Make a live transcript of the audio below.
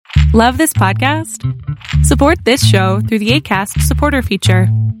Love this podcast? Support this show through the Acast supporter feature.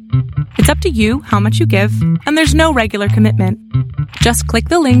 It's up to you how much you give, and there's no regular commitment. Just click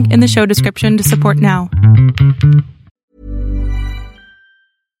the link in the show description to support now.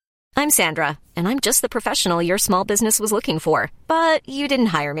 I'm Sandra, and I'm just the professional your small business was looking for. But you didn't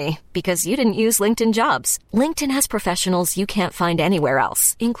hire me because you didn't use LinkedIn Jobs. LinkedIn has professionals you can't find anywhere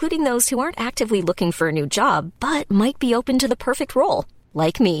else, including those who aren't actively looking for a new job, but might be open to the perfect role,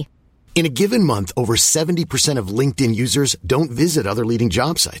 like me. In a given month, over 70% of LinkedIn users don't visit other leading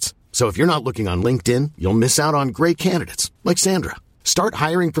job sites. So if you're not looking on LinkedIn, you'll miss out on great candidates like Sandra. Start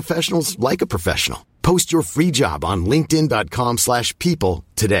hiring professionals like a professional. Post your free job on linkedin.com/people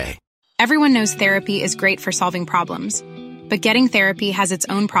today. Everyone knows therapy is great for solving problems, but getting therapy has its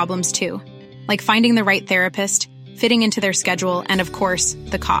own problems too, like finding the right therapist, fitting into their schedule, and of course,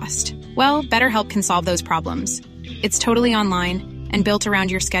 the cost. Well, BetterHelp can solve those problems. It's totally online and built around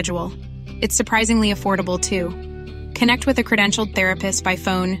your schedule. It's surprisingly affordable, too. Connect with a credentialed therapist by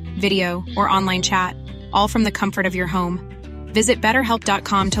phone, video, or online chat, all from the comfort of your home. Visit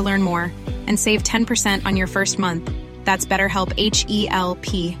BetterHelp.com to learn more and save 10% on your first month. That's BetterHelp,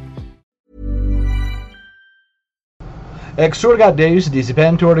 H-E-L-P. Exurgat Deus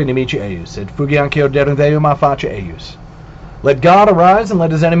dissipentur inimici eius, et fugiancio derum a face eius. Let God arise and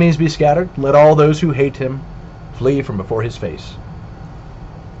let his enemies be scattered. Let all those who hate him flee from before his face.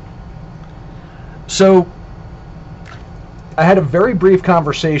 So, I had a very brief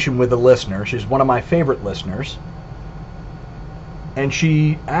conversation with a listener. She's one of my favorite listeners. And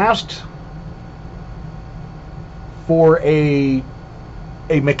she asked for a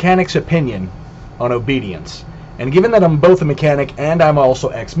mechanic's opinion on obedience. And given that I'm both a mechanic and I'm also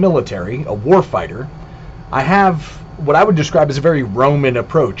ex-military, a warfighter, I have what I would describe as a very Roman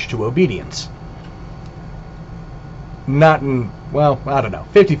approach to obedience. Not in, well, I don't know,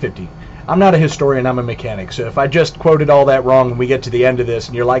 50-50. I'm not a historian, I'm a mechanic, so if I just quoted all that wrong and we get to the end of this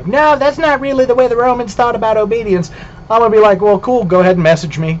and you're like, no, that's not really the way the Romans thought about obedience, I'm going to be like, well, cool, go ahead and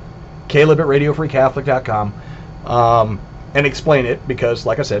message me, Caleb@RadioFreeCatholic.com, and explain it, because,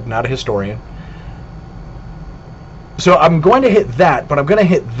 like I said, not a historian. So I'm going to hit that, but I'm going to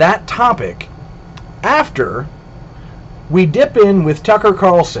hit that topic after we dip in with Tucker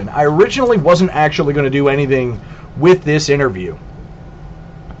Carlson. I originally wasn't actually going to do anything with this interview,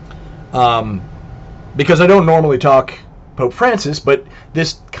 because I don't normally talk Pope Francis, but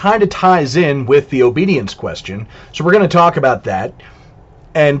this kind of ties in with the obedience question. So we're going to talk about that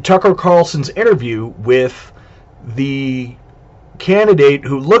and Tucker Carlson's interview with the candidate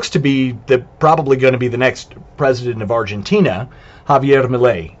who looks to be probably going to be the next president of Argentina, Javier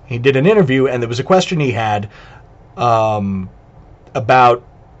Milei. He did an interview, and there was a question he had about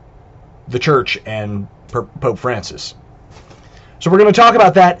the church and Pope Francis. So we're going to talk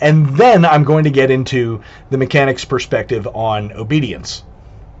about that, and then I'm going to get into the mechanic's perspective on obedience.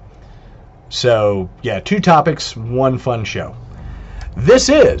 So, yeah, 2 topics, 1 fun show. This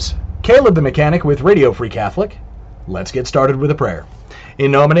is Caleb the Mechanic with Radio Free Catholic. Let's get started with a prayer.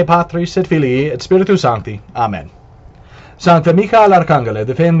 In nomine Patris et Filii et Spiritus Sancti. Amen. Sancta Michael Arcangele,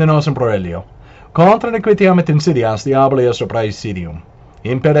 defende nos in proelio. Contra nequitiam et insidias diaboli est praesidium.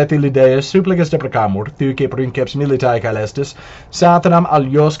 Imperet illi Deus supplices deprecamur, tuque princeps militae caelestis, Satanam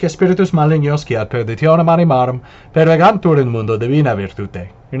aliosque spiritus malignos qui ad perditionem animarum, pervegantur in mundo divina virtute,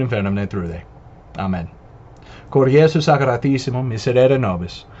 in infernum ne trude. Amen. Cor Iesus sacratissimum, miserere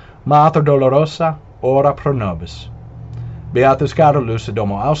nobis, Mater dolorosa, ora pro nobis. Beatus Carolus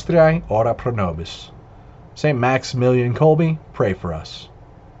Domo Austriae, ora pro nobis. Saint Maximilian Kolbe, pray for us.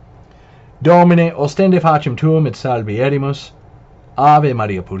 Domine, ostende facem tuum et salvi edimus, Ave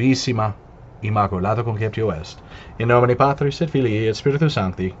Maria Purissima, Immaculata Conceptio Est. In nomine Patris et Filii et Spiritus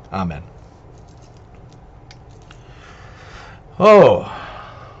Sancti. Amen. Oh,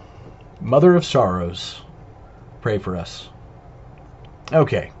 Mother of Sorrows, pray for us.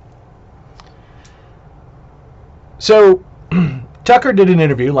 Okay. So, Tucker did an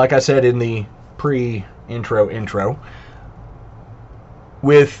interview, like I said in the pre-intro,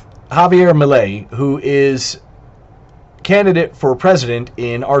 with Javier Milei, who is candidate for president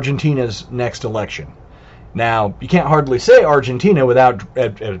in Argentina's next election. Now, you can't hardly say Argentina without,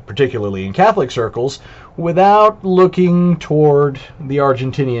 particularly in Catholic circles, without looking toward the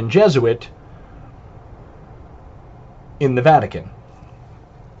Argentinian Jesuit in the Vatican.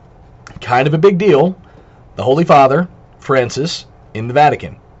 Kind of a big deal. The Holy Father, Francis, in the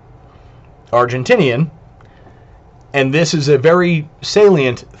Vatican. Argentinian, and this is a very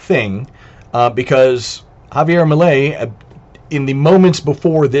salient thing, because Javier Milei, in the moments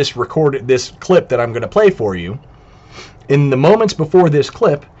before this clip that I'm going to play for you, in the moments before this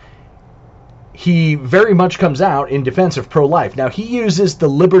clip, he very much comes out in defense of pro-life. Now, he uses the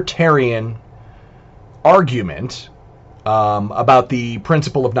libertarian argument about the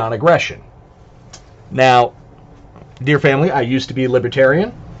principle of non-aggression. Now, dear family, I used to be a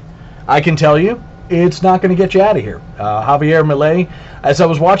libertarian. I can tell you, it's not going to get you out of here. Javier Milei, as I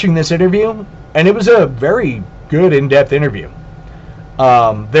was watching this interview, and it was a very good, in-depth interview,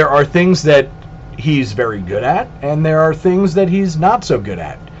 there are things that he's very good at, and there are things that he's not so good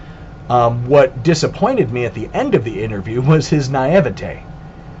at. What disappointed me at the end of the interview was his naivete.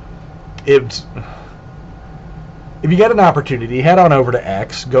 If you get an opportunity, head on over to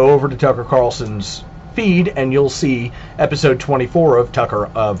X, go over to Tucker Carlson's feed, and you'll see episode 24 of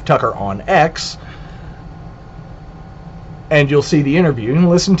Tucker on X, and you'll see the interview and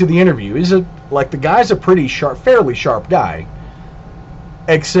listen to the interview. The guy's a pretty sharp, fairly sharp guy,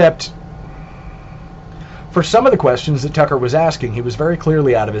 except for some of the questions that Tucker was asking, he was very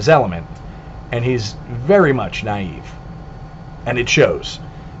clearly out of his element, and he's very much naive, and it shows.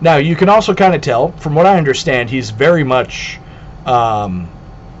 Now, you can also kind of tell, from what I understand, he's very much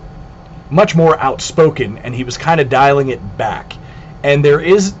much more outspoken, and he was kind of dialing it back. And there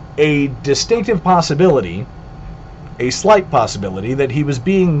is a distinctive possibility, a slight possibility, that he was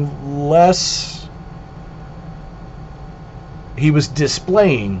being less, he was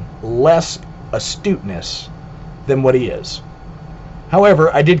displaying less astuteness than what he is.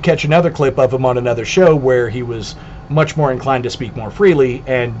 However, I did catch another clip of him on another show where he was much more inclined to speak more freely,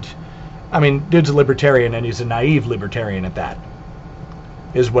 and I mean, dude's a libertarian, and he's a naive libertarian at that,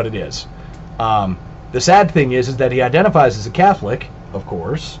 is what it is. The sad thing is that he identifies as a Catholic, of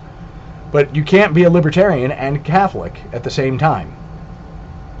course, but you can't be a libertarian and Catholic at the same time.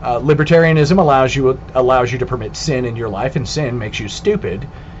 Libertarianism allows you to permit sin in your life, and sin makes you stupid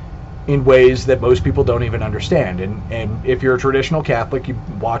in ways that most people don't even understand. And if you're a traditional Catholic, you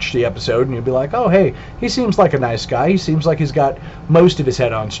watch the episode and you'll be like, oh, hey, he seems like a nice guy. He seems like he's got most of his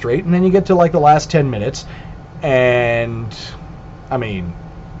head on straight. And then you get to like the last 10 minutes, and I mean,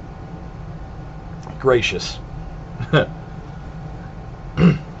 gracious.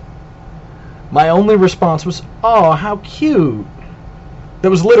 My only response was, oh, how cute. That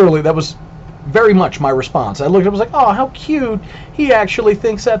was very much my response. I looked, I was like, oh, how cute. He actually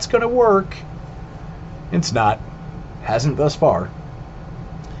thinks that's going to work. It's not. Hasn't thus far.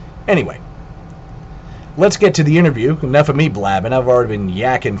 Anyway, let's get to the interview. Enough of me blabbing. I've already been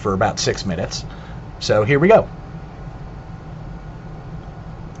yakking for about 6 minutes. So here we go.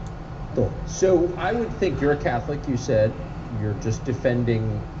 So I would think you're a Catholic, you said. You're just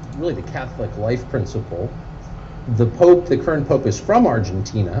defending really the Catholic life principle. The Pope, the current Pope, is from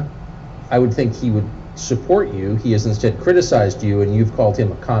Argentina. I would think he would support you. He has instead criticized you, and you've called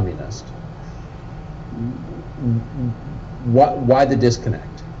him a communist. Why the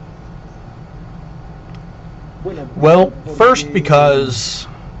disconnect? Well, first because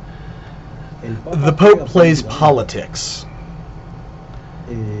the Pope plays politics.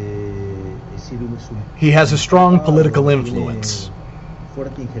 He has a strong political influence.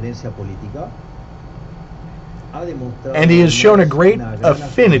 And he has shown a great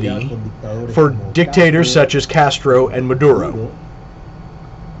affinity for dictators such as Castro and Maduro.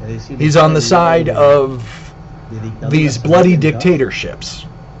 He's on the side of these bloody dictatorships.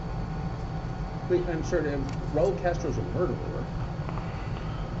 Wait, I'm sorry, Raul Castro's a murderer.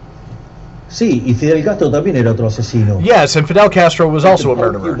 Sí, y Fidel Castro también era otro asesino. Yes, and Fidel Castro was also a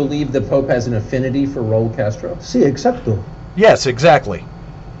murderer. You believe the Pope has an affinity for Raul Castro? Sí, exacto. Yes, exactly.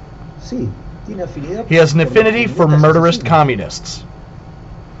 Sí. He has an affinity for murderous communists.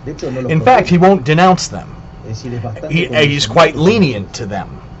 In fact, he won't denounce them. He's quite lenient to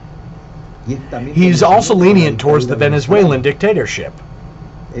them. He's also lenient towards the Venezuelan dictatorship.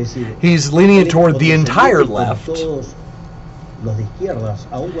 He's lenient toward the entire left,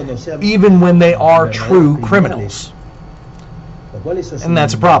 even when they are true criminals. And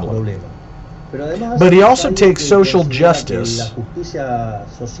that's a problem. But he also takes social justice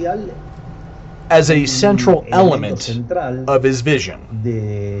as a central element of his vision.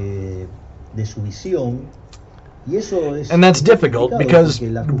 And that's difficult because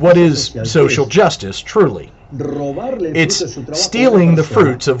what is social justice, truly? It's stealing the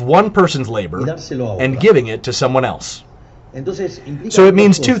fruits of one person's labor and giving it to someone else. So it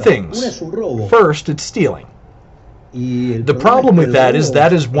means two things. First, it's stealing. The problem with that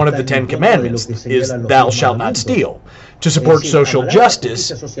is one of the 10 Commandments, is thou shalt not steal. To support social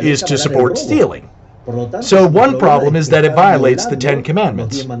justice is to support stealing. So one problem is that it violates the 10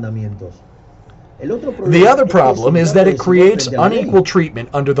 Commandments. The other problem is that it creates unequal treatment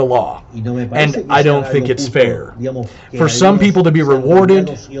under the law, and I don't think it's fair for some people to be rewarded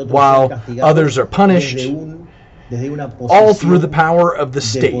while others are punished, all through the power of the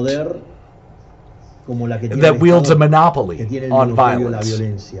state that wields a monopoly on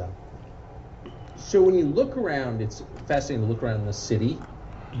violence. So when you look around, it's fascinating to look around the city,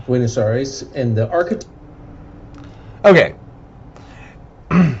 Buenos Aires, and the architecture. Okay.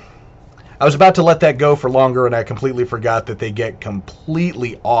 I was about to let that go for longer, and I completely forgot that they get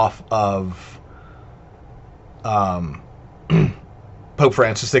completely off of Pope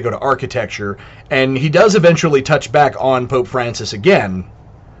Francis. They go to architecture, and he does eventually touch back on Pope Francis again.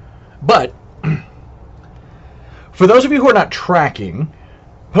 But for those of you who are not tracking,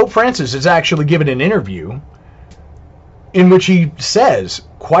 Pope Francis is actually given an interview in which he says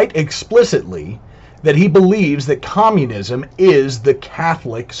quite explicitly that he believes that communism is the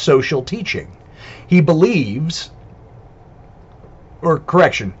Catholic social teaching. He believes, or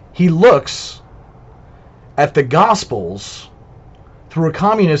correction, he looks at the Gospels through a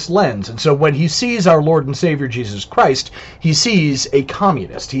communist lens. And so when he sees our Lord and Savior Jesus Christ, he sees a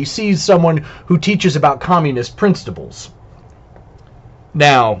communist. He sees someone who teaches about communist principles.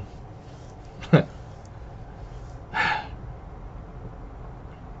 Now,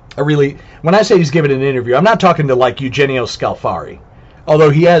 when I say he's given an interview, I'm not talking to like Eugenio Scalfari, although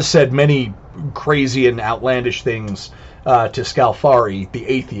he has said many crazy and outlandish things to Scalfari, the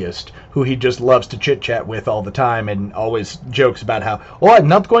atheist, who he just loves to chit-chat with all the time and always jokes about how, I'm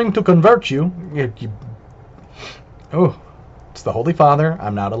not going to convert you. It's the Holy Father.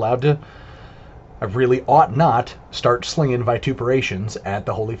 I'm not allowed to. I really ought not start slinging vituperations at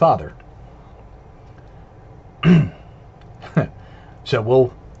the Holy Father. So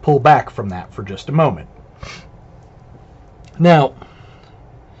we'll pull back from that for just a moment. Now,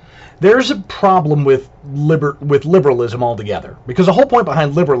 there's a problem with liberalism altogether, because the whole point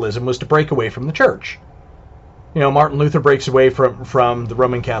behind liberalism was to break away from the church. You know, Martin Luther breaks away from the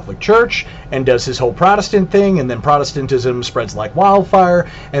Roman Catholic Church and does his whole Protestant thing, and then Protestantism spreads like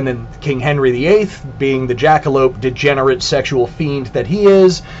wildfire, and then King Henry VIII, being the jackalope, degenerate, sexual fiend that he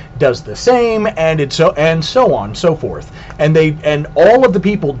is, does the same, and so on and so forth. And all of the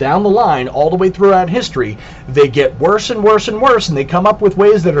people down the line, all the way throughout history, they get worse and worse and worse, and they come up with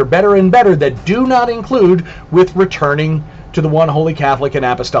ways that are better and better that do not include with returning to the one holy Catholic and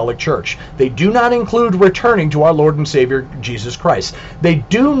Apostolic Church. They do not include returning to our Lord and Savior Jesus Christ. They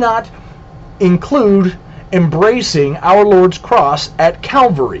do not include embracing our Lord's cross at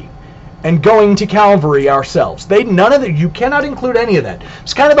Calvary and going to Calvary ourselves. None of that. You cannot include any of that.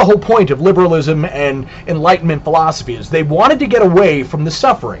 It's kind of the whole point of liberalism and Enlightenment philosophy, is they wanted to get away from the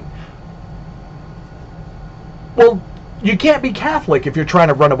suffering. Well, you can't be Catholic if you're trying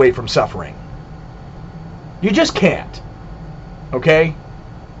to run away from suffering. You just can't. Okay?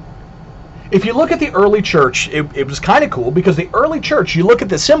 If you look at the early church, it was kind of cool, because the early church, you look at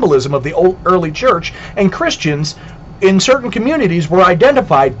the symbolism of the early church, and Christians in certain communities were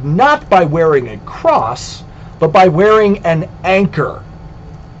identified not by wearing a cross, but by wearing an anchor.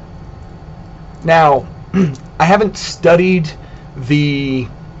 Now, I haven't studied the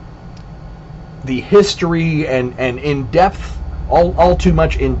history and in depth, all too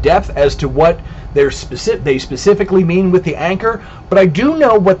much in depth, as to what they specifically mean with the anchor, but I do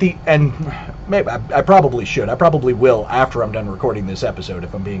know what and maybe I probably should. I probably will after I'm done recording this episode,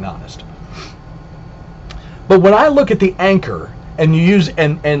 if I'm being honest. But when I look at the anchor, and you use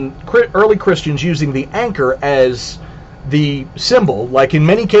early Christians using the anchor as the symbol, like in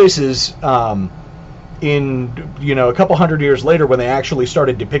many cases, a couple hundred years later, when they actually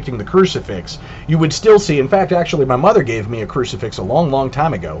started depicting the crucifix, you would still see. In fact, actually, my mother gave me a crucifix a long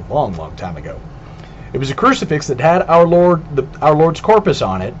time ago. It was a crucifix that had our Lord's corpus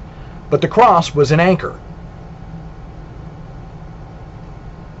on it, but the cross was an anchor.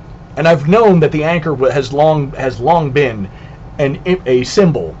 And I've known that the anchor has long been a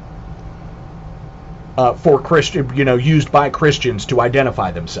symbol for Christian, used by Christians to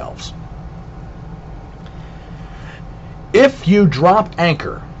identify themselves. If you drop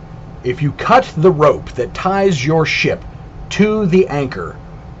anchor, if you cut the rope that ties your ship to the anchor,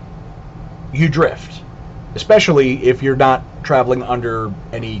 you drift, especially if you're not traveling under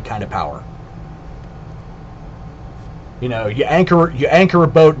any kind of power. You anchor a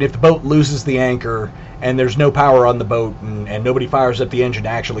boat, and if the boat loses the anchor and there's no power on the boat, and nobody fires up the engine to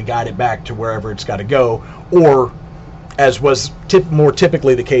actually guide it back to wherever it's got to go, or as was more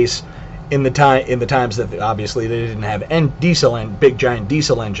typically the case in the times that obviously they didn't have big giant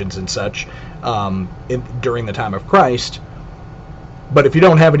diesel engines and such during the time of Christ, But if you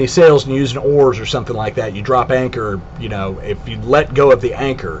don't have any sails and you're using oars or something like that, you drop anchor, if you let go of the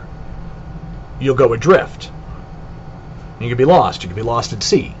anchor, you'll go adrift. You could be lost. You could be lost at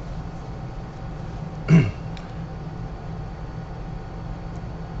sea.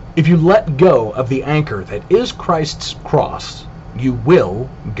 If you let go of the anchor that is Christ's cross, you will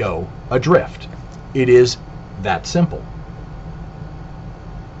go adrift. It is that simple.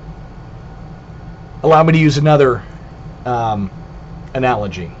 Allow me to use another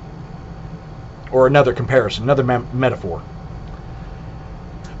analogy, or another comparison, another metaphor.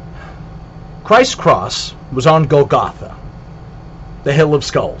 Christ's cross was on Golgotha, the hill of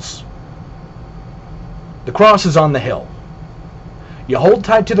skulls. The cross is on the hill. You hold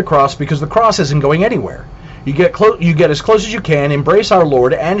tight to the cross because the cross isn't going anywhere. You get as close as you can, embrace our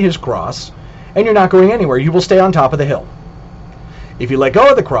Lord and his cross, and you're not going anywhere. You will stay on top of the hill. If you let go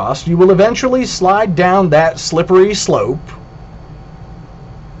of the cross, you will eventually slide down that slippery slope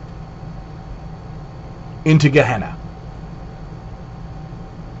into Gehenna.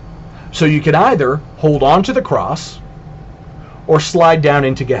 So you can either hold on to the cross or slide down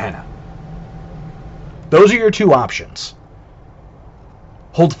into Gehenna. Those are your two options.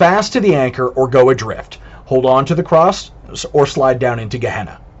 Hold fast to the anchor or go adrift. Hold on to the cross or slide down into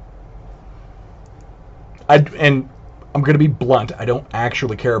Gehenna. And I'm going to be blunt. I don't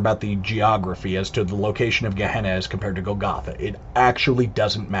actually care about the geography as to the location of Gehenna as compared to Golgotha. It actually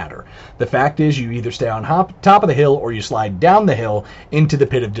doesn't matter. The fact is, you either stay on top of the hill or you slide down the hill into the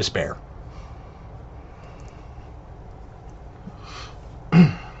pit of despair.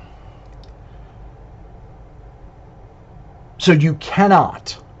 So you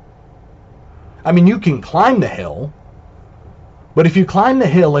cannot. I mean, you can climb the hill, but if you climb the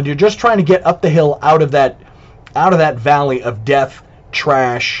hill and you're just trying to get up the hill out of that valley of death,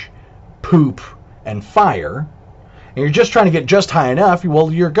 trash, poop, and fire, and you're just trying to get just high enough,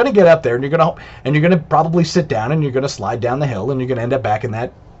 well, you're going to get up there and you're going to probably sit down and you're going to slide down the hill and you're going to end up back in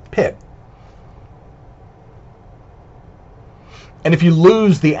that pit. And if you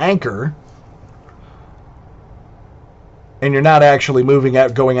lose the anchor and you're not actually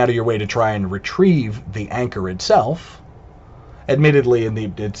going out of your way to try and retrieve the anchor itself, admittedly,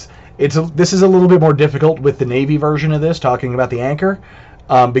 this is a little bit more difficult with the Navy version of this, talking about the anchor,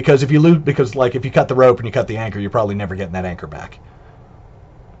 because if you cut the rope and you cut the anchor, you're probably never getting that anchor back.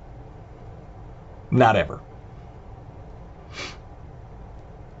 Not ever.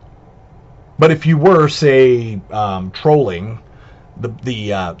 But if you were, say, trolling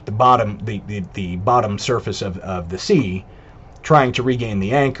the bottom surface of the sea, trying to regain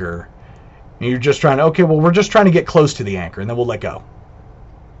the anchor, and you're just trying to, we're just trying to get close to the anchor, and then we'll let go.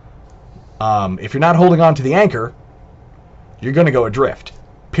 If you're not holding on to the anchor, you're going to go adrift.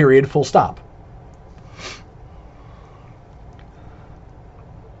 Period. Full stop.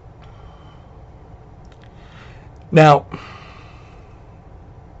 Now,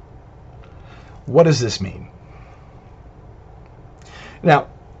 what does this mean? Now,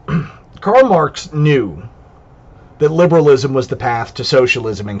 Karl Marx knew that liberalism was the path to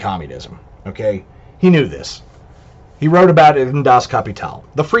socialism and communism. Okay? He knew this. He wrote about it in Das Kapital.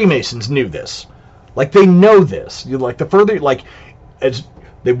 The Freemasons knew this. Like, they know this. As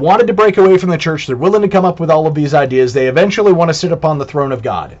they wanted to break away from the church, they're willing to come up with all of these ideas. They eventually want to sit upon the throne of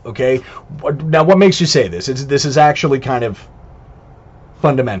God. Okay? Now, what makes you say this? This is actually kind of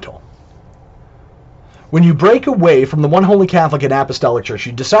fundamental. When you break away from the one holy Catholic and Apostolic Church,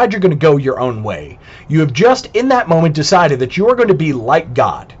 you decide you're going to go your own way. You have just, in that moment, decided that you are going to be like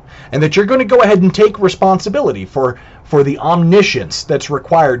God, and that you're going to go ahead and take responsibility for the omniscience that's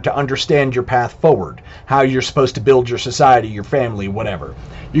required to understand your path forward, how you're supposed to build your society, your family, whatever.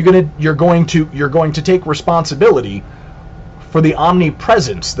 You're going to take responsibility for the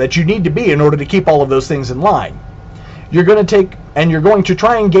omnipresence that you need to be in order to keep all of those things in line. You're going to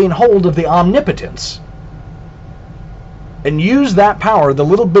try and gain hold of the omnipotence and use that power, the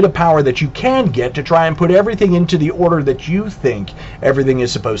little bit of power that you can get, to try and put everything into the order that you think everything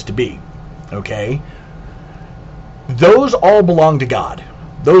is supposed to be. Okay? Those all belong to God.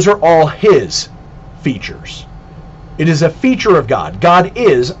 Those are all His features. It is a feature of God. God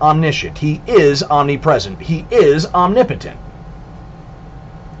is omniscient. He is omnipresent. He is omnipotent.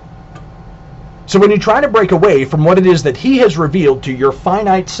 So when you try to break away from what it is that He has revealed to your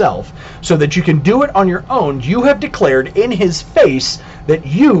finite self so that you can do it on your own, you have declared in His face that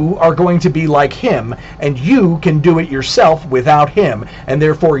you are going to be like Him, and you can do it yourself without Him, and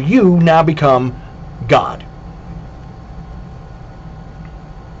therefore you now become God.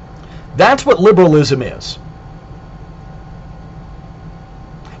 That's what liberalism is.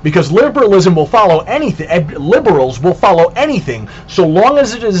 Because liberalism will follow anything, liberals will follow anything so long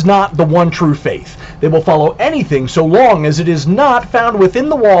as it is not the one true faith. They will follow anything so long as it is not found within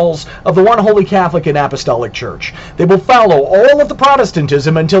the walls of the one holy Catholic and Apostolic Church. They will follow all of the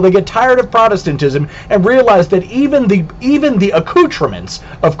Protestantism until they get tired of Protestantism and realize that even the accoutrements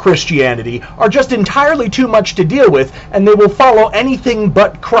of Christianity are just entirely too much to deal with, and they will follow anything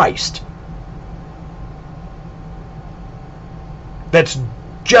but Christ. That's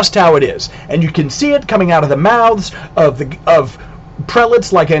just how it is, and you can see it coming out of the mouths of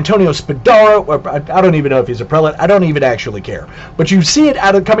prelates like Antonio Spadaro. Or I don't even know if he's a prelate. I don't even actually care. But you see it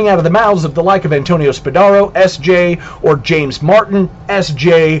coming out of the mouths of the like of Antonio Spadaro, S.J., or James Martin,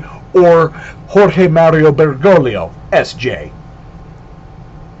 S.J., or Jorge Mario Bergoglio, S.J.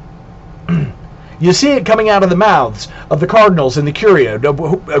 You see it coming out of the mouths of the cardinals and the curia,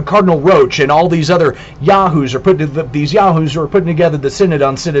 Cardinal Roach, and all these other yahoos who are putting together the synod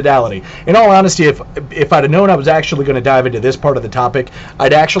on synodality. In all honesty, if I'd have known I was actually going to dive into this part of the topic,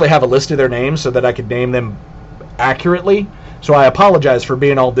 I'd actually have a list of their names so that I could name them accurately. So I apologize for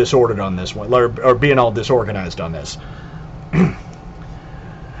being all disordered on this one, or being all disorganized on this.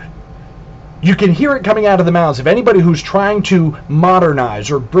 You can hear it coming out of the mouths of anybody who's trying to modernize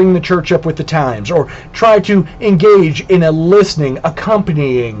or bring the church up with the times or try to engage in a listening,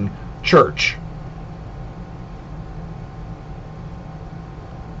 accompanying church.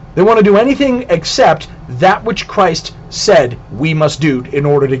 They want to do anything except that which Christ said we must do in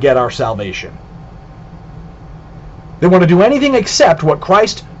order to get our salvation. They want to do anything except what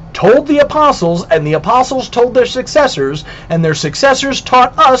Christ told the apostles, and the apostles told their successors, and their successors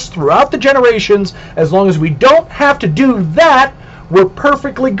taught us throughout the generations. As long as we don't have to do that, we're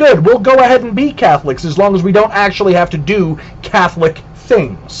perfectly good. We'll go ahead and be Catholics as long as we don't actually have to do Catholic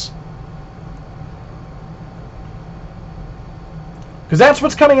things. Because that's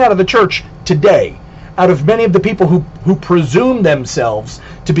what's coming out of the church today, out of many of the people who presume themselves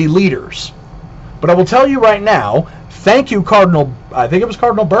to be leaders. But I will tell you right now, thank you, Cardinal, I think it was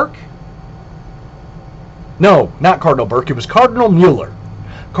Cardinal Burke? No, not Cardinal Burke, it was Cardinal Mueller.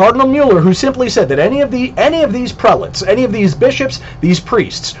 Cardinal Mueller, who simply said that any of these prelates, any of these bishops, these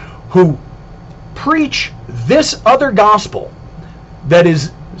priests, who preach this other gospel that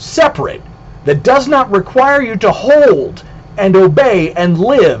is separate, that does not require you to hold and obey and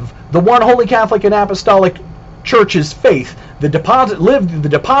live the one holy Catholic and Apostolic Church's faith, live the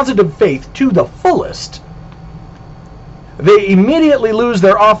deposit of faith to the fullest, they immediately lose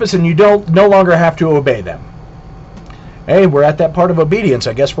their office and you no longer have to obey them. Hey, we're at that part of obedience.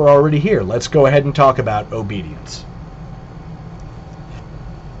 I guess we're already here. Let's go ahead and talk about obedience.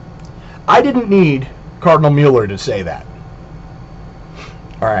 I didn't need Cardinal Mueller to say that.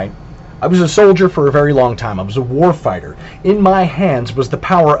 All right. I was a soldier for a very long time. I was a war fighter. In my hands was the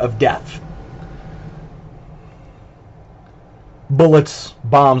power of death. Bullets,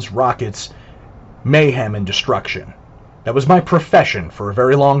 bombs, rockets, mayhem, and destruction. That was my profession for a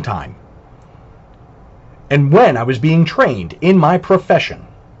very long time. And when I was being trained in my profession,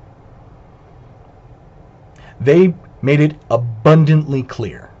 they made it abundantly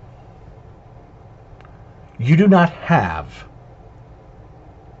clear. You do not have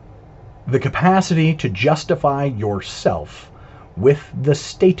the capacity to justify yourself with the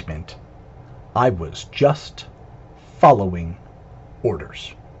statement, I was just following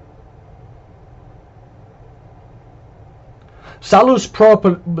orders. Salus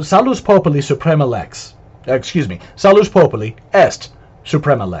populi suprema lex. Salus populi est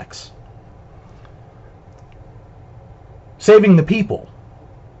suprema lex. Saving the people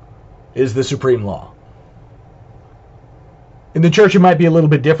is the supreme law. In the church it might be a little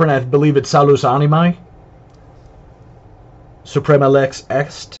bit different. I believe it's salus animae. Suprema lex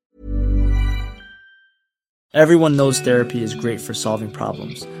est. Everyone knows therapy is great for solving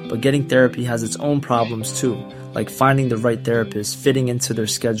problems, but getting therapy has its own problems too, like finding the right therapist, fitting into their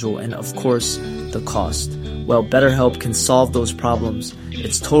schedule, and of course, the cost. Well, BetterHelp can solve those problems.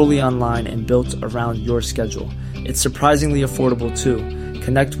 It's totally online and built around your schedule. It's surprisingly affordable too.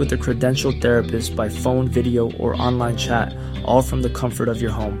 Connect with a credentialed therapist by phone, video, or online chat, all from the comfort of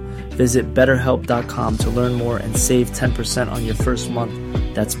your home. Visit BetterHelp.com to learn more and save 10% on your first month.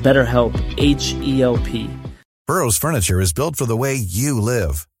 That's BetterHelp, H-E-L-P. Burrow's furniture is built for the way you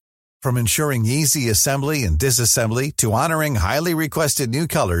live. From ensuring easy assembly and disassembly to honoring highly requested new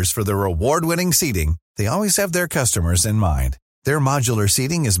colors for their award-winning seating, they always have their customers in mind. Their modular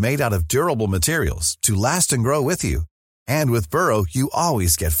seating is made out of durable materials to last and grow with you. And with Burrow, you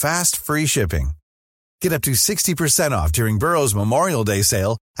always get fast, free shipping. Get up to 60% off during Burrow's Memorial Day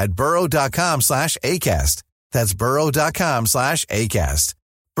sale at burrow.com/ACAST. That's burrow.com/ACAST.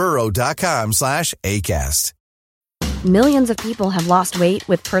 burrow.com/ACAST. Millions of people have lost weight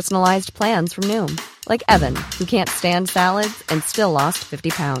with personalized plans from Noom. Like Evan, who can't stand salads and still lost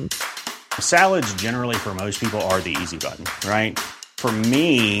 50 pounds. Salads generally for most people are the easy button, right? For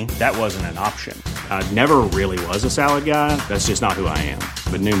me, that wasn't an option. I never really was a salad guy. That's just not who I am.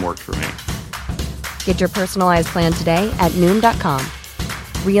 But Noom worked for me. Get your personalized plan today at Noom.com.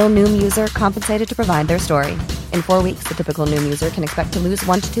 Real Noom user compensated to provide their story. In 4 weeks, the typical Noom user can expect to lose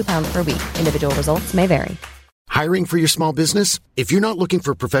 1 to 2 pounds per week. Individual results may vary. Hiring for your small business? If you're not looking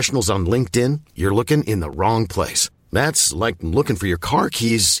for professionals on LinkedIn, you're looking in the wrong place. That's like looking for your car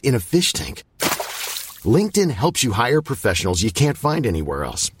keys in a fish tank. LinkedIn helps you hire professionals you can't find anywhere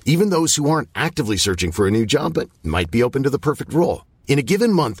else, even those who aren't actively searching for a new job but might be open to the perfect role. In a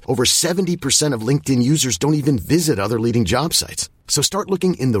given month, over 70% of LinkedIn users don't even visit other leading job sites. So start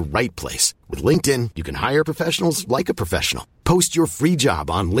looking in the right place. With LinkedIn, you can hire professionals like a professional. Post your free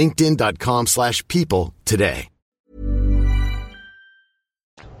job on linkedin.com/people today.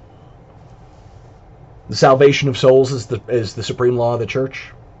 The salvation of souls is the supreme law of the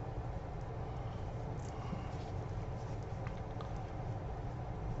church.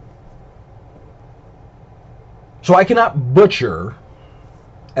 So I cannot butcher,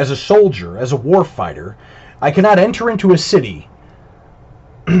 as a soldier, as a war fighter, I cannot enter into a city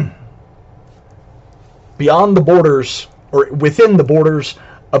beyond the borders, or within the borders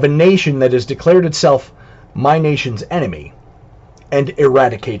of a nation that has declared itself my nation's enemy, and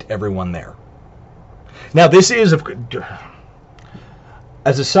eradicate everyone there. Now this is,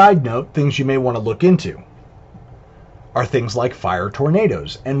 as a side note, things you may want to look into are things like fire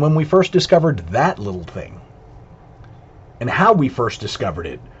tornadoes. And when we first discovered that little thing, and how we first discovered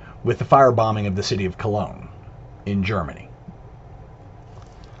it with the firebombing of the city of Cologne in Germany.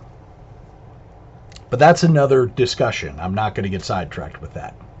 But that's another discussion. I'm not going to get sidetracked with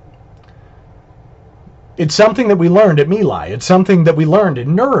that. It's something that we learned at My Lai. It's something that we learned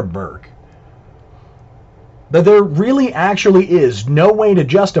in Nuremberg. That there really actually is no way to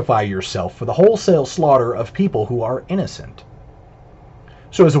justify yourself for the wholesale slaughter of people who are innocent.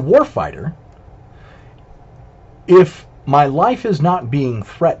 So as a warfighter, if my life is not being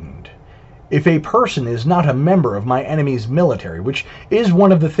threatened, if a person is not a member of my enemy's military, which is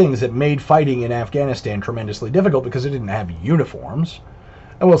one of the things that made fighting in Afghanistan tremendously difficult because it didn't have uniforms.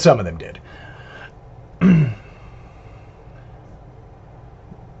 And well, some of them did.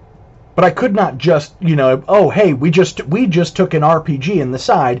 But I could not just, oh, hey, we just took an RPG in the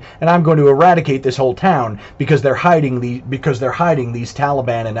side, and I'm going to eradicate this whole town because they're hiding these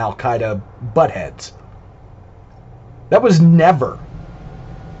Taliban and Al Qaeda buttheads. That was never,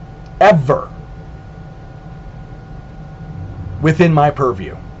 ever within my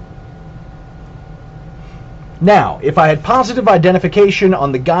purview. Now, if I had positive identification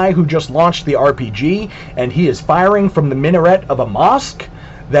on the guy who just launched the RPG and he is firing from the minaret of a mosque,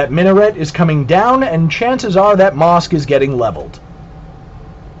 that minaret is coming down and chances are that mosque is getting leveled.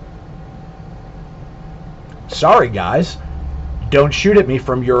 Sorry, guys. Don't shoot at me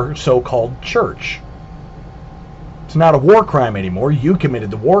from your so-called church. It's not a war crime anymore. You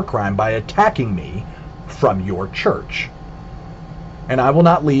committed the war crime by attacking me from your church. And I will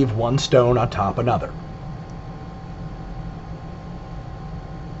not leave one stone atop another.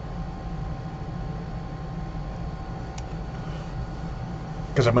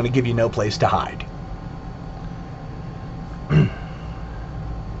 Because I'm going to give you no place to hide.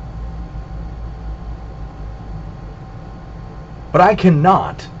 But I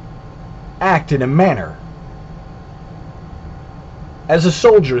cannot act in a manner as a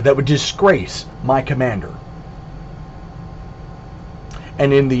soldier that would disgrace my commander.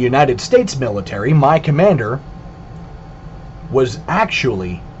 And in the United States military, my commander was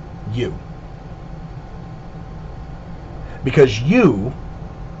actually you. Because you,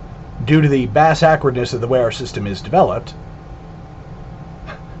 due to the bass acridness of the way our system is developed,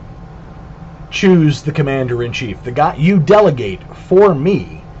 choose the commander-in-chief. The guy you delegate for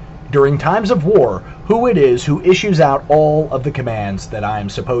me during times of war who it is who issues out all of the commands that I am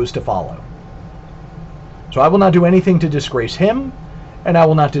supposed to follow. So I will not do anything to disgrace him, and I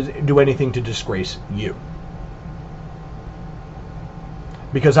will not do anything to disgrace you.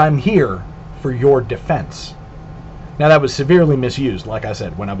 Because I'm here for your defense. Now that was severely misused, like I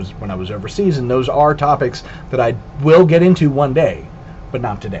said, when I was overseas, and those are topics that I will get into one day, but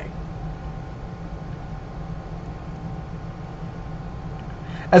not today.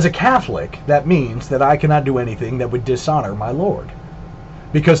 As a Catholic, that means that I cannot do anything that would dishonor my Lord.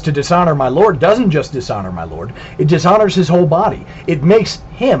 Because to dishonor my Lord doesn't just dishonor my Lord, it dishonors his whole body. It makes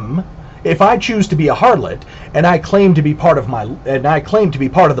him If I choose to be a harlot and I claim to be part of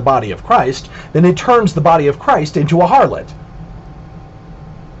the body of Christ, then it turns the body of Christ into a harlot.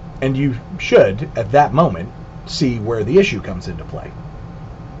 And you should, at that moment, see where the issue comes into play.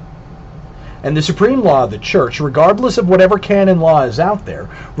 And the supreme law of the church, regardless of whatever canon law is out there,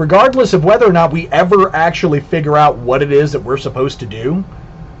 regardless of whether or not we ever actually figure out what it is that we're supposed to do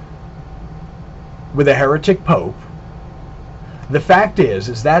with a heretic pope, the fact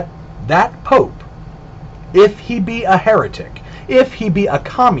is that that pope, if he be a heretic, if he be a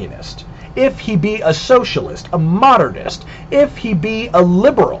communist, if he be a socialist, a modernist, if he be a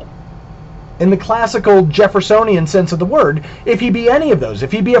liberal, in the classical Jeffersonian sense of the word, if he be any of those,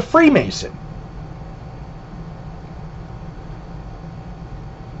 if he be a Freemason,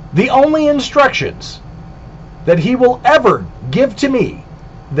 the only instructions that he will ever give to me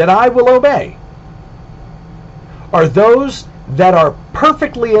that I will obey are those that are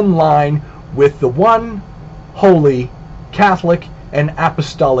perfectly in line with the one holy Catholic and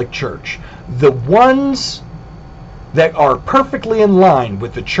Apostolic Church. The ones that are perfectly in line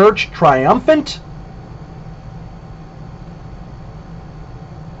with the Church Triumphant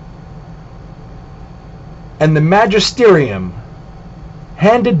and the Magisterium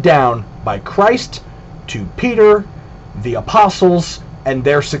handed down by Christ to Peter, the apostles, and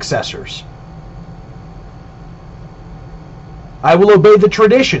their successors. I will obey the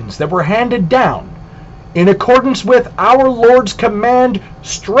traditions that were handed down in accordance with our Lord's command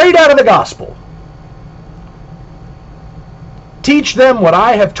straight out of the gospel. Teach them what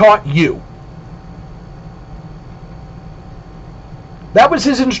I have taught you. That was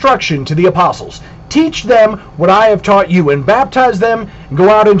his instruction to the apostles. Teach them what I have taught you, and baptize them, and go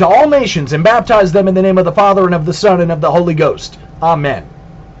out into all nations, and baptize them in the name of the Father, and of the Son, and of the Holy Ghost. Amen.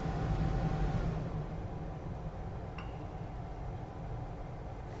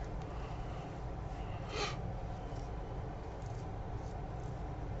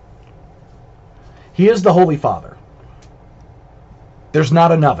 He is the Holy Father. There's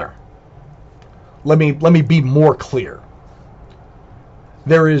not another. Let me be more clear.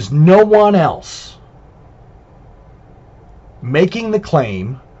 There is no one else making the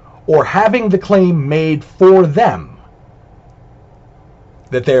claim or having the claim made for them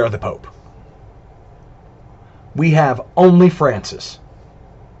that they are the Pope. We have only Francis.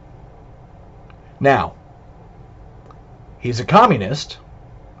 Now, he's a communist,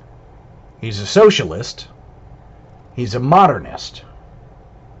 he's a socialist, he's a modernist.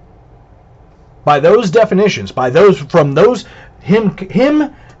 By those definitions,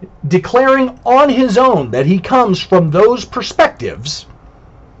 him declaring on his own that he comes from those perspectives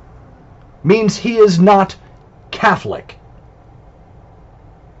means he is not Catholic.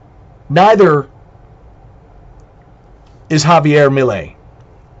 Neither is Javier Milei.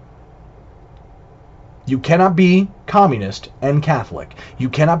 You cannot be communist and Catholic. You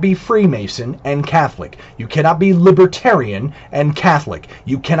cannot be Freemason and Catholic. You cannot be libertarian and Catholic.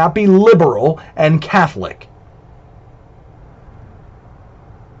 You cannot be liberal and Catholic.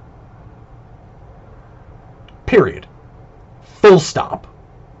 Period. Full stop.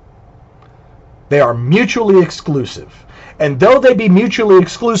 They are mutually exclusive. And though they be mutually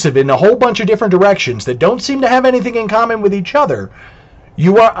exclusive in a whole bunch of different directions that don't seem to have anything in common with each other,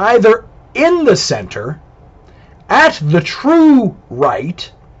 you are either in the center, at the true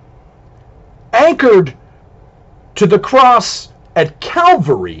right, anchored to the cross at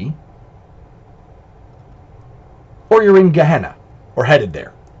Calvary, or you're in Gehenna, or headed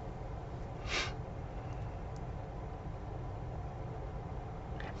there.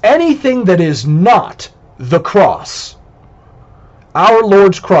 Anything that is not the cross, our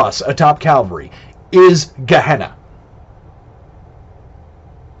Lord's cross atop Calvary, is Gehenna.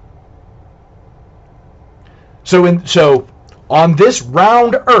 So on this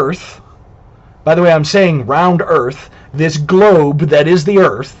round earth, by the way, I'm saying round earth, this globe that is the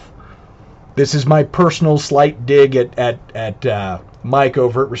earth, this is my personal slight dig at Mike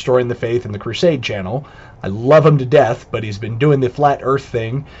over at Restoring the Faith and the Crusade channel. I love him to death, but he's been doing the flat earth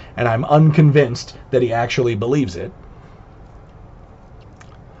thing, and I'm unconvinced that he actually believes it.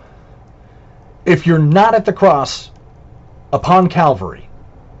 If you're not at the cross upon Calvary,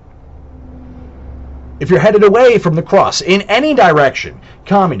 if you're headed away from the cross in any direction,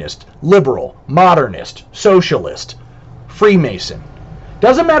 communist, liberal, modernist, socialist, Freemason,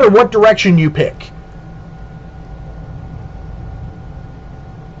 doesn't matter what direction you pick,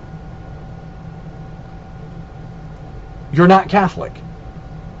 you're not Catholic.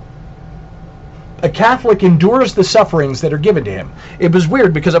 A Catholic endures the sufferings that are given to him. It was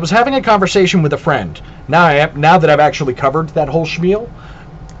weird because I was having a conversation with a friend. Now that I've actually covered that whole spiel,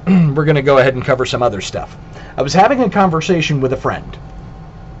 we're going to go ahead and cover some other stuff. I was having a conversation with a friend.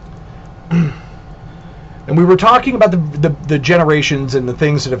 And we were talking about the generations and the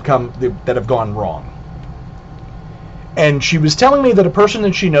things that have gone wrong. And she was telling me that a person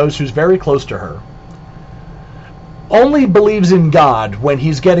that she knows who's very close to her only believes in God when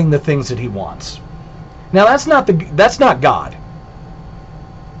he's getting the things that he wants. Now that's not God.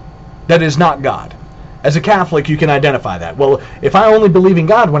 That is not God. As a Catholic, you can identify that. Well, if I only believe in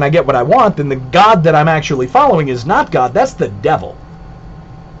God when I get what I want, then the God that I'm actually following is not God. That's the devil.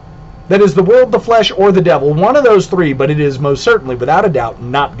 That is the world, the flesh, or the devil. One of those three, but it is most certainly, without a doubt,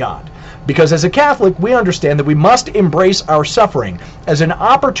 not God. Because as a Catholic, we understand that we must embrace our suffering as an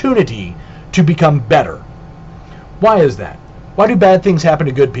opportunity to become better. Why is that? Why do bad things happen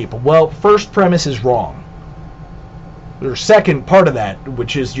to good people? Well, first premise is wrong. There's second part of that,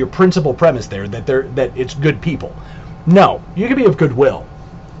 which is your principal premise there, that it's good people. No, you can be of goodwill.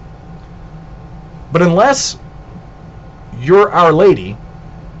 But unless you're Our Lady,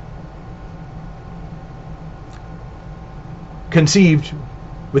 conceived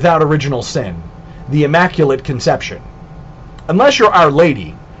without original sin, the Immaculate Conception, unless you're Our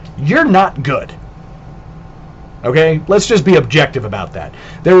Lady, you're not good. Okay? Let's just be objective about that.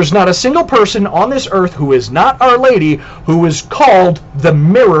 There is not a single person on this earth who is not Our Lady who is called the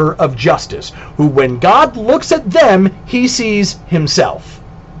mirror of justice, who when God looks at them, he sees himself.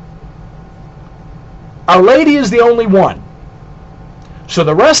 Our Lady is the only one. So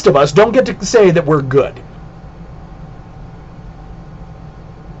the rest of us don't get to say that we're good.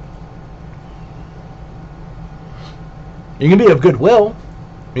 You can be of goodwill,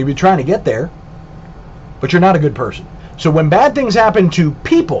 maybe trying to get there, but you're not a good person. So when bad things happen to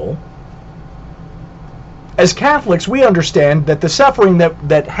people, as Catholics, we understand that the suffering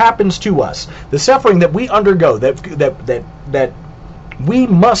that happens to us, the suffering that we undergo, that we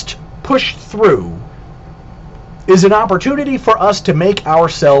must push through, is an opportunity for us to make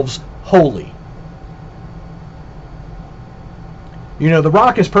ourselves holy. You know, the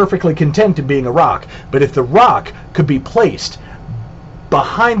rock is perfectly content in being a rock, but if the rock could be placed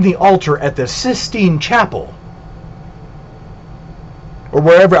behind the altar at the Sistine Chapel, or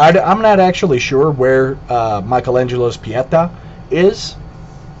wherever, I'm not actually sure where Michelangelo's Pieta is,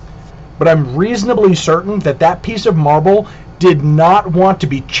 but I'm reasonably certain that that piece of marble did not want to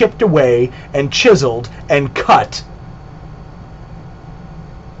be chipped away and chiseled and cut.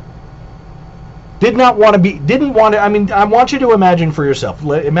 I want you to imagine for yourself.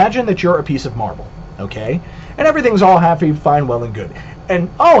 Imagine that you're a piece of marble, okay? And everything's all happy, fine, well, and good. And,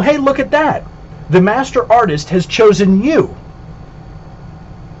 oh, hey, look at that. The master artist has chosen you.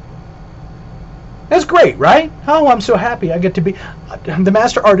 That's great, right? Oh, I'm so happy I get to be... The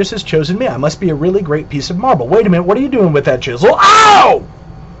master artist has chosen me. I must be a really great piece of marble. Wait a minute, what are you doing with that chisel? Ow!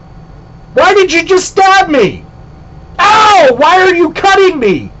 Why did you just stab me? Ow! Why are you cutting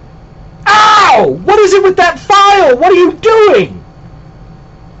me? Ow! What is it with that file? What are you doing?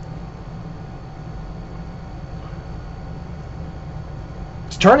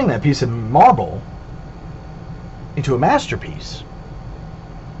 It's turning that piece of marble into a masterpiece.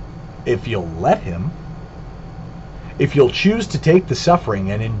 If you'll let him. If you'll choose to take the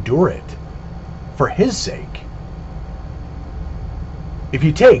suffering and endure it for his sake. If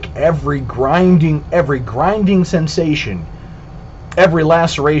you take every grinding sensation, every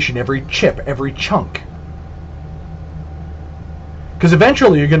laceration, every chip, every chunk. Because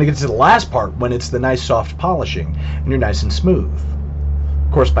eventually you're going to get to the last part when it's the nice soft polishing and you're nice and smooth.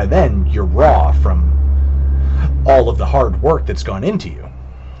 Of course, by then you're raw from all of the hard work that's gone into you.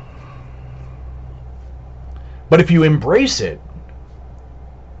 But if you embrace it,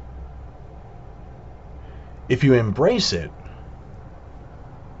 at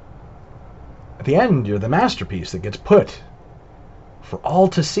the end you're the masterpiece that gets put for all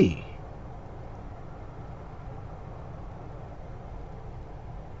to see.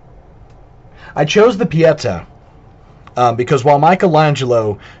 I chose the Pieta because while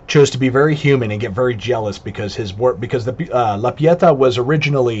Michelangelo chose to be very human and get very jealous because his work, because the La Pieta was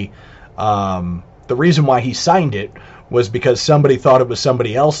originally the reason why he signed it was because somebody thought it was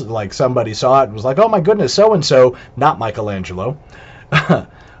somebody else, like somebody saw it and was like, oh my goodness, so and so, not Michelangelo,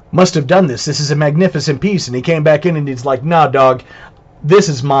 must have done this. This is a magnificent piece. And he came back in and he's like, nah, dog, this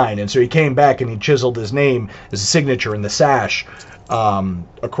is mine. And so he came back and he chiseled his name as a signature in the sash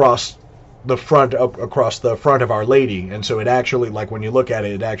across the front of Our Lady. And so it actually, like when you look at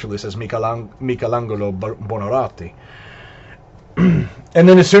it, it actually says Michelangelo Buonarroti. And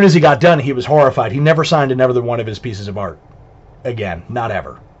then as soon as he got done, he was horrified. He never signed another one of his pieces of art again, not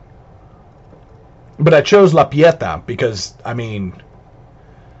ever. But I chose La Pieta because, I mean,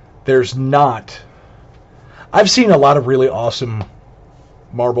 there's not... I've seen a lot of really awesome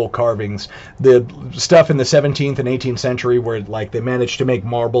marble carvings. The stuff in the 17th and 18th century where like they managed to make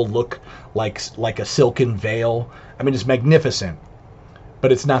marble look like a silken veil. I mean, it's magnificent.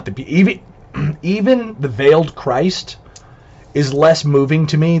 But it's not even the veiled Christ is less moving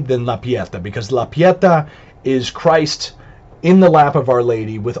to me than La Pieta, because La Pieta is Christ in the lap of Our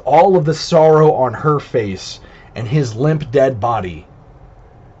Lady with all of the sorrow on her face and his limp dead body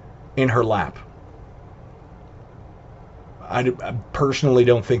in her lap. I personally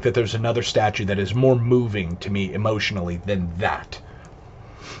don't think that there's another statue that is more moving to me emotionally than that.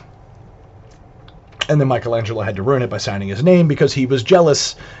 And then Michelangelo had to ruin it by signing his name because he was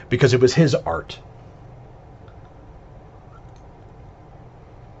jealous because it was his art.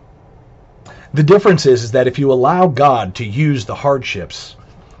 The difference is that if you allow God to use the hardships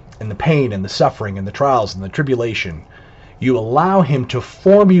and the pain and the suffering and the trials and the tribulation, you allow him to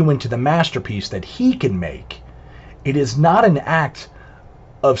form you into the masterpiece that he can make. It is not an act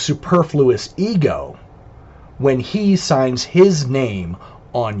of superfluous ego when he signs his name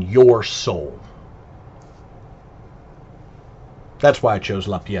on your soul. That's why I chose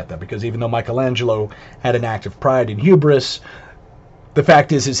La Pieta, because even though Michelangelo had an act of pride and hubris, the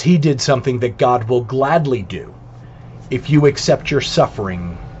fact is he did something that God will gladly do if you accept your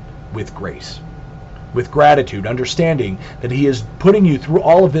suffering with grace, with gratitude, understanding that he is putting you through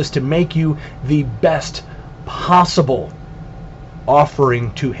all of this to make you the best possible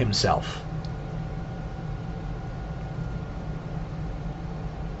offering to himself.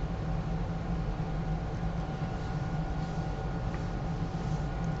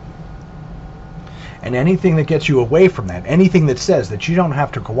 And anything that gets you away from that, anything that says that you don't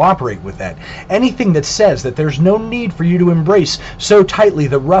have to cooperate with that, anything that says that there's no need for you to embrace so tightly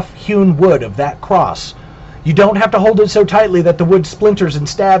the rough-hewn wood of that cross, you don't have to hold it so tightly that the wood splinters and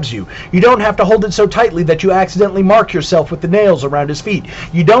stabs you. You don't have to hold it so tightly that you accidentally mark yourself with the nails around his feet.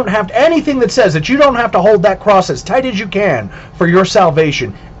 You don't have to, anything that says that you don't have to hold that cross as tight as you can for your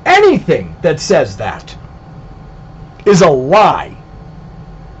salvation. Anything that says that is a lie.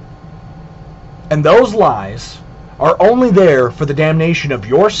 And those lies are only there for the damnation of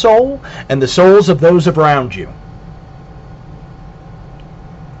your soul and the souls of those around you.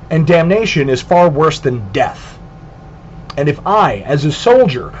 And damnation is far worse than death. And if I, as a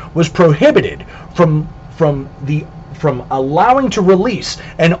soldier, was prohibited from allowing to release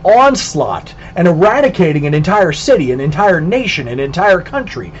an onslaught and eradicating an entire city, an entire nation, an entire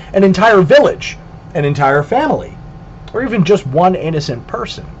country, an entire village, an entire family, or even just one innocent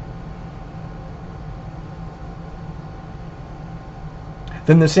person,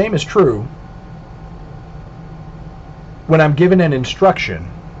 then the same is true when I'm given an instruction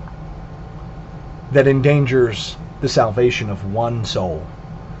that endangers the salvation of one soul,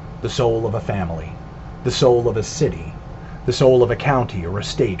 the soul of a family, the soul of a city, the soul of a county or a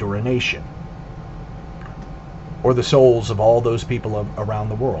state or a nation, or the souls of all those people around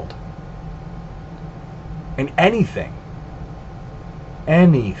the world. And anything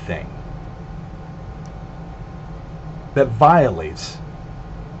that violates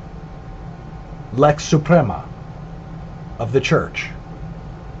Lex Suprema of the Church,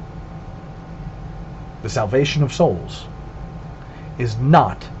 the salvation of souls, is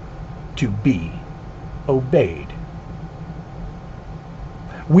not to be obeyed.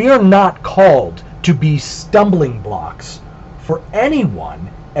 We are not called to be stumbling blocks for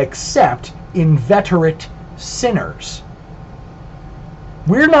anyone except inveterate sinners.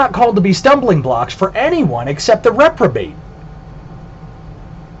 We're not called to be stumbling blocks for anyone except the reprobate.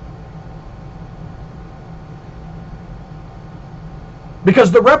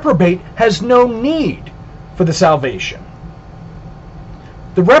 Because the reprobate has no need for the salvation.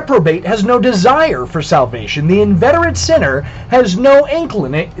 The reprobate has no desire for salvation. The inveterate sinner has no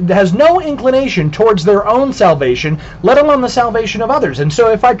inclination towards their own salvation, let alone the salvation of others. And so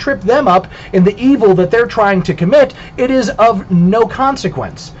if I trip them up in the evil that they're trying to commit, it is of no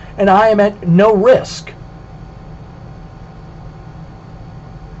consequence, and I am at no risk.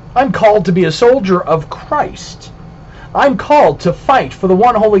 I'm called to be a soldier of Christ. I'm called to fight for the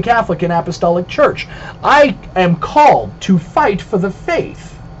one holy Catholic and Apostolic Church. I am called to fight for the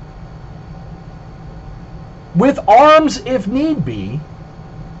faith. With arms if need be,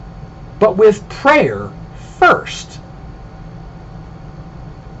 but with prayer first.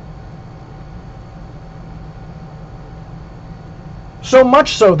 So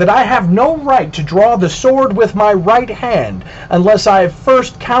much so that I have no right to draw the sword with my right hand unless I have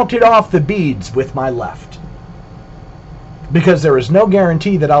first counted off the beads with my left. Because there is no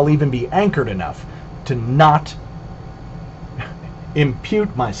guarantee that I'll even be anchored enough to not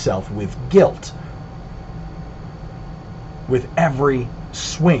impute myself with guilt with every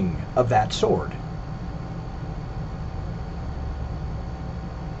swing of that sword.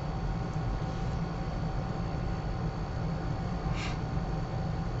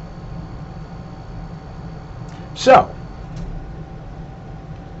 So,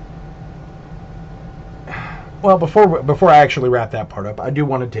 well, before I actually wrap that part up, I do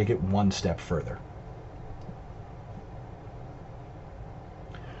want to take it one step further.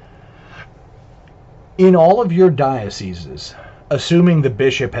 In all of your dioceses, assuming the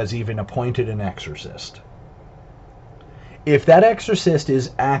bishop has even appointed an exorcist, if that exorcist is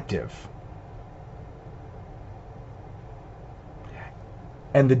active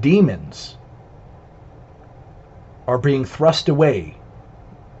and the demons are being thrust away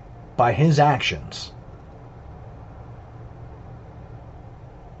by his actions,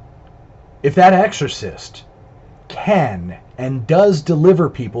 if that exorcist can and does deliver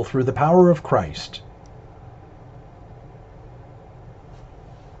people through the power of Christ,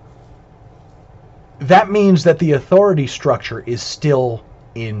 that means that the authority structure is still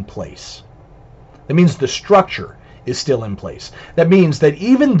in place. That means the structure is still in place. That means that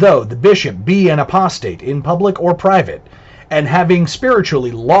even though the bishop be an apostate in public or private, and having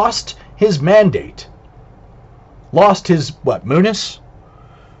spiritually lost his mandate, lost his, munus?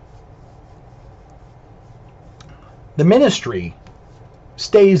 The ministry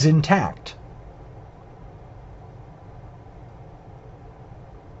stays intact.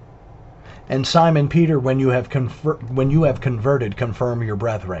 And Simon Peter, when you have converted, confirm your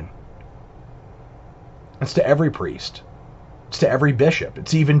brethren. It's to every priest. It's to every bishop.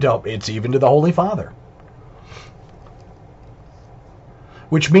 It's even to the Holy Father.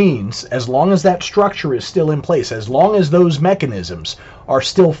 Which means, as long as that structure is still in place, as long as those mechanisms are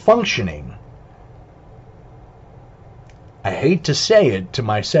still functioning, I hate to say it to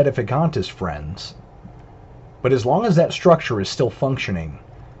my sedevacantist friends, but as long as that structure is still functioning,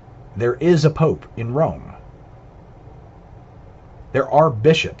 there is a pope in Rome. There are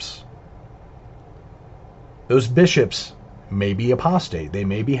bishops. Those bishops may be apostate, they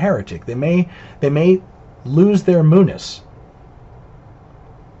may be heretic, they may lose their munus.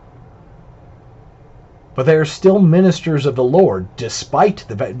 But they are still ministers of the Lord, despite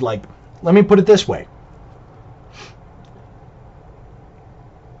the, let me put it this way.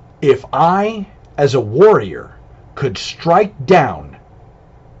 If I, as a warrior, could strike down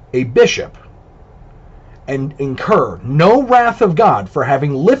a bishop and incur no wrath of God for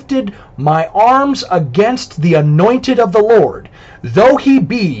having lifted my arms against the anointed of the Lord, though he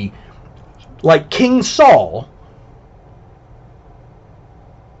be like King Saul,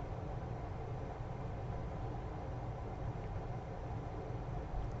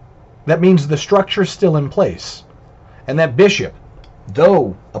 that means the structure's still in place. And that bishop,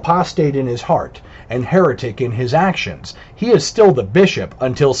 though apostate in his heart and heretic in his actions, he is still the bishop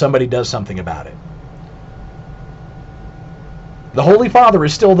until somebody does something about it. The Holy Father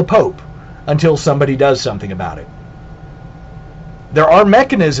is still the Pope until somebody does something about it. There are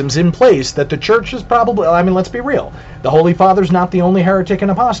mechanisms in place that the church is probably, let's be real. The Holy Father's not the only heretic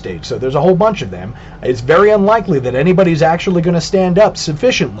and apostate, so there's a whole bunch of them. It's very unlikely that anybody's actually going to stand up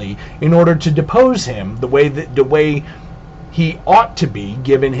sufficiently in order to depose him the way he ought to be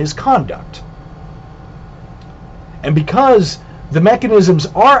given his conduct. And because the mechanisms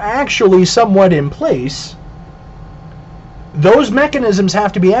are actually somewhat in place, those mechanisms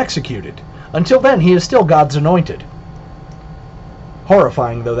have to be executed. Until then, he is still God's anointed.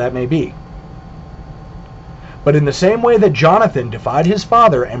 Horrifying though that may be. But in the same way that Jonathan defied his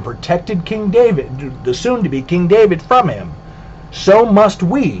father and protected King David, the soon-to-be King David, from him, so must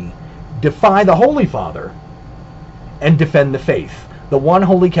we defy the Holy Father and defend the faith, the one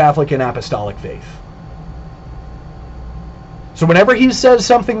holy Catholic and apostolic faith. So whenever he says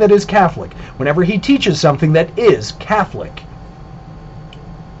something that is Catholic, whenever he teaches something that is Catholic,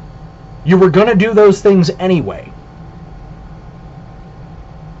 you were going to do those things anyway.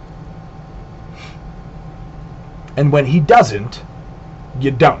 And when he doesn't,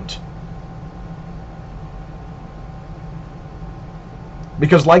 you don't.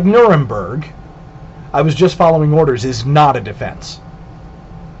 Because like Nuremberg, I was just following orders is not a defense.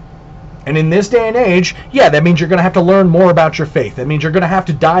 And in this day and age, yeah, that means you're going to have to learn more about your faith. That means you're going to have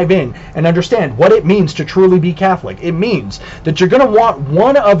to dive in and understand what it means to truly be Catholic. It means that you're going to want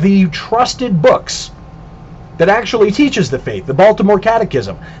one of the trusted books that actually teaches the faith, the Baltimore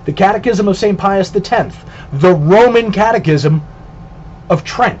Catechism, the Catechism of St. Pius X, the Roman Catechism of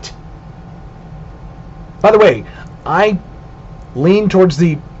Trent. By the way, I lean towards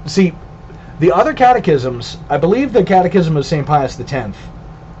the The other catechisms, I believe the Catechism of St. Pius X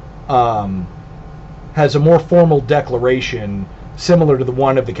has a more formal declaration similar to the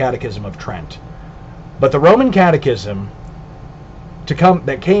one of the Catechism of Trent. But the Roman Catechism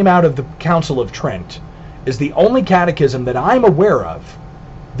that came out of the Council of Trent is the only catechism that I'm aware of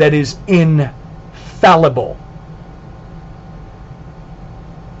that is infallible.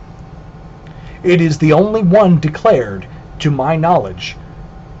 It is the only one declared, to my knowledge,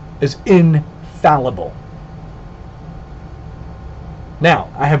 as infallible. Now,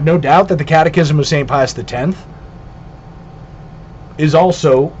 I have no doubt that the Catechism of St. Pius X is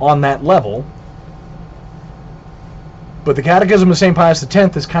also on that level, but the Catechism of St. Pius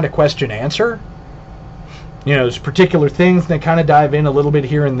X is kind of question-answer. You know, there's particular things that kind of dive in a little bit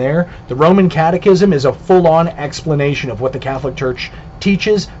here and there. The Roman Catechism is a full-on explanation of what the Catholic Church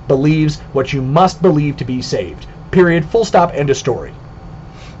teaches, believes, what you must believe to be saved. Period. Full stop. End of story.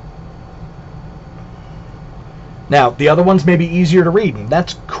 Now, the other ones may be easier to read, and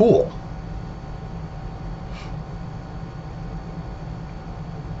that's cool.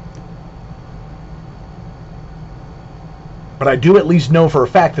 But I do at least know for a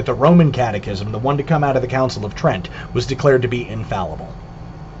fact that the Roman Catechism, the one to come out of the Council of Trent, was declared to be infallible.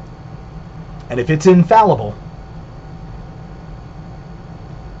 And if it's infallible,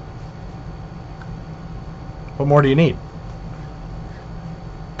 what more do you need?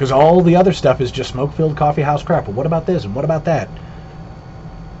 Because all the other stuff is just smoke-filled coffeehouse crap. Well, what about this and what about that?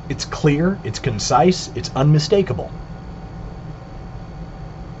 It's clear, it's concise, it's unmistakable.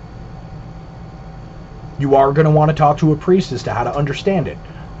 You are going to want to talk to a priest as to how to understand it.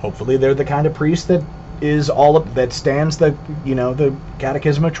 Hopefully they're the kind of priest that is that stands the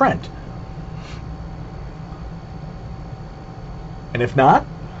Catechism of Trent. And if not,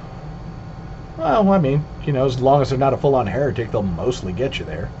 well, I mean, as long as they're not a full-on heretic, they'll mostly get you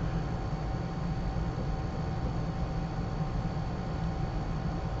there.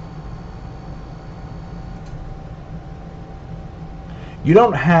 You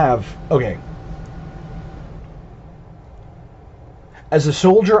don't have... Okay. As a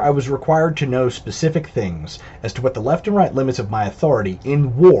soldier, I was required to know specific things as to what the left and right limits of my authority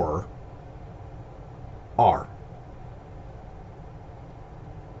in war are.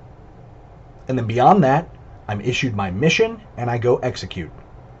 And then beyond that, I'm issued my mission and I go execute.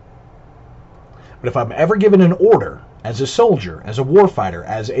 But if I'm ever given an order as a soldier, as a warfighter,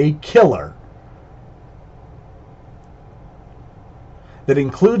 as a killer, that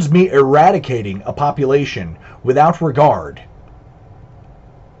includes me eradicating a population without regard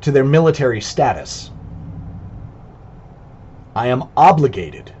to their military status, I am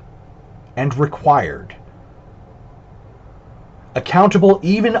obligated and required, accountable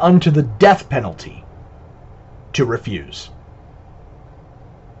even unto the death penalty, to refuse.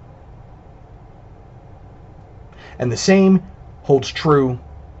 And the same holds true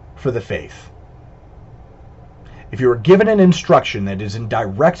for the faith. If you are given an instruction that is in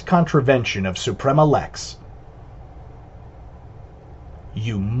direct contravention of Suprema Lex,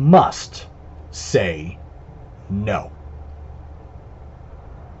 you must say no.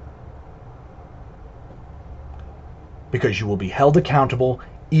 Because you will be held accountable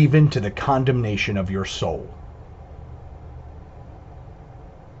even to the condemnation of your soul.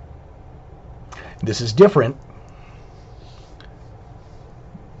 This is different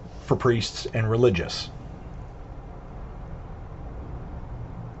for priests and religious.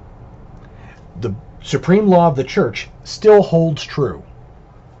 The supreme law of the Church still holds true.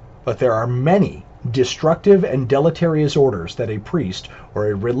 But there are many destructive and deleterious orders that a priest or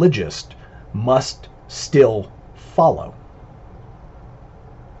a religious must still follow.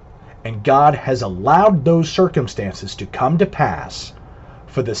 And God has allowed those circumstances to come to pass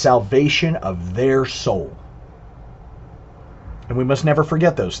for the salvation of their soul. And we must never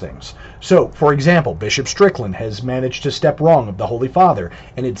forget those things. So, for example, Bishop Strickland has managed to step wrong of the Holy Father,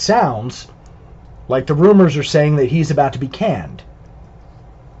 and it sounds like the rumors are saying that he's about to be canned.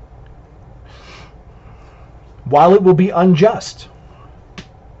 While it will be unjust,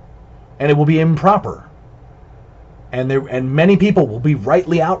 and it will be improper, and many people will be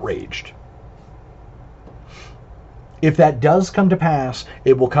rightly outraged, if that does come to pass,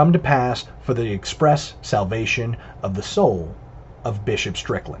 it will come to pass for the express salvation of the soul of Bishop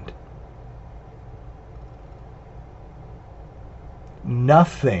Strickland.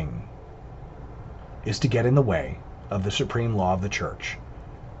 Nothing is to get in the way of the supreme law of the Church.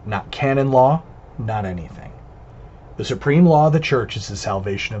 Not canon law, not anything. The supreme law of the Church is the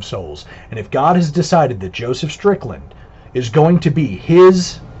salvation of souls. And if God has decided that Joseph Strickland is going to be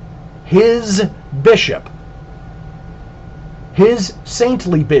his bishop, his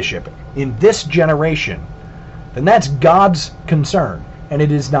saintly bishop, in this generation, then that's God's concern, and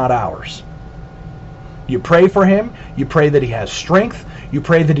it is not ours. You pray for him. You pray that he has strength. You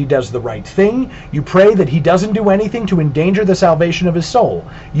pray that he does the right thing. You pray that he doesn't do anything to endanger the salvation of his soul.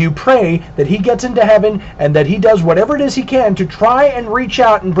 You pray that he gets into heaven and that he does whatever it is he can to try and reach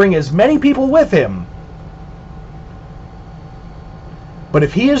out and bring as many people with him. But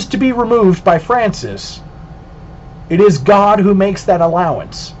if he is to be removed by Francis, it is God who makes that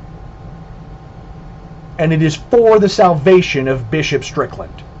allowance. And it is for the salvation of Bishop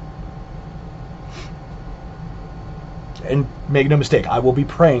Strickland. And make no mistake, I will be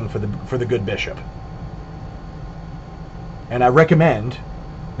praying for the good bishop. And I recommend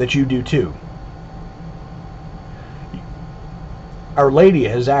that you do too. Our Lady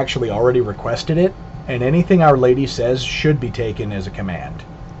has actually already requested it, and anything Our Lady says should be taken as a command.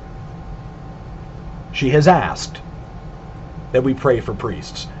 She has asked that we pray for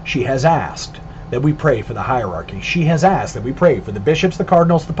priests. She has asked that we pray for the hierarchy. She has asked that we pray for the bishops, the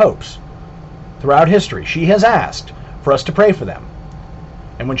cardinals, the popes. Throughout history, she has asked for us to pray for them.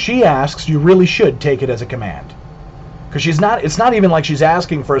 And when she asks, you really should take it as a command. Because it's not even like she's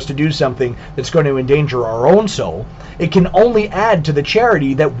asking for us to do something that's going to endanger our own soul. It can only add to the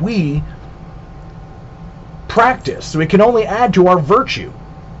charity that we practice. So it can only add to our virtue.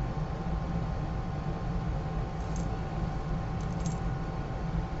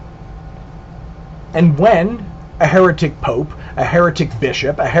 And when a heretic pope, a heretic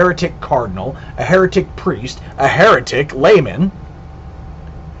bishop, a heretic cardinal, a heretic priest, a heretic layman,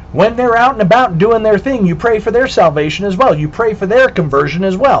 when they're out and about doing their thing, you pray for their salvation as well. You pray for their conversion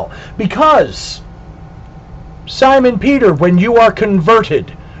as well. Because, Simon Peter, when you are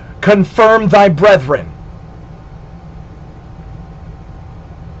converted, confirm thy brethren.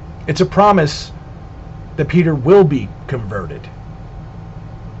 It's a promise that Peter will be converted.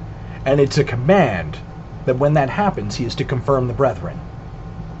 And it's a command that when that happens, he is to confirm the brethren,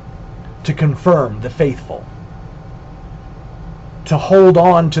 to confirm the faithful, to hold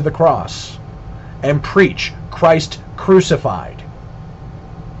on to the cross and preach Christ crucified.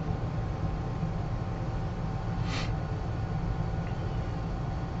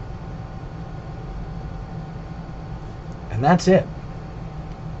 And that's it.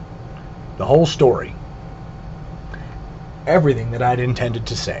 The whole story. Everything that I'd intended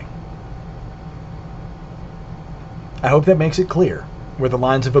to say. I hope that makes it clear where the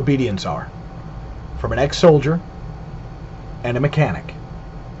lines of obedience are. From an ex-soldier and a mechanic.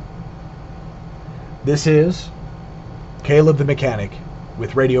 This is Caleb the Mechanic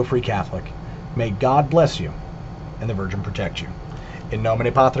with Radio Free Catholic. May God bless you and the Virgin protect you. In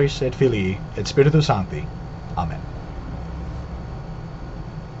nomine Patris et Filii et Spiritus Sancti. Amen.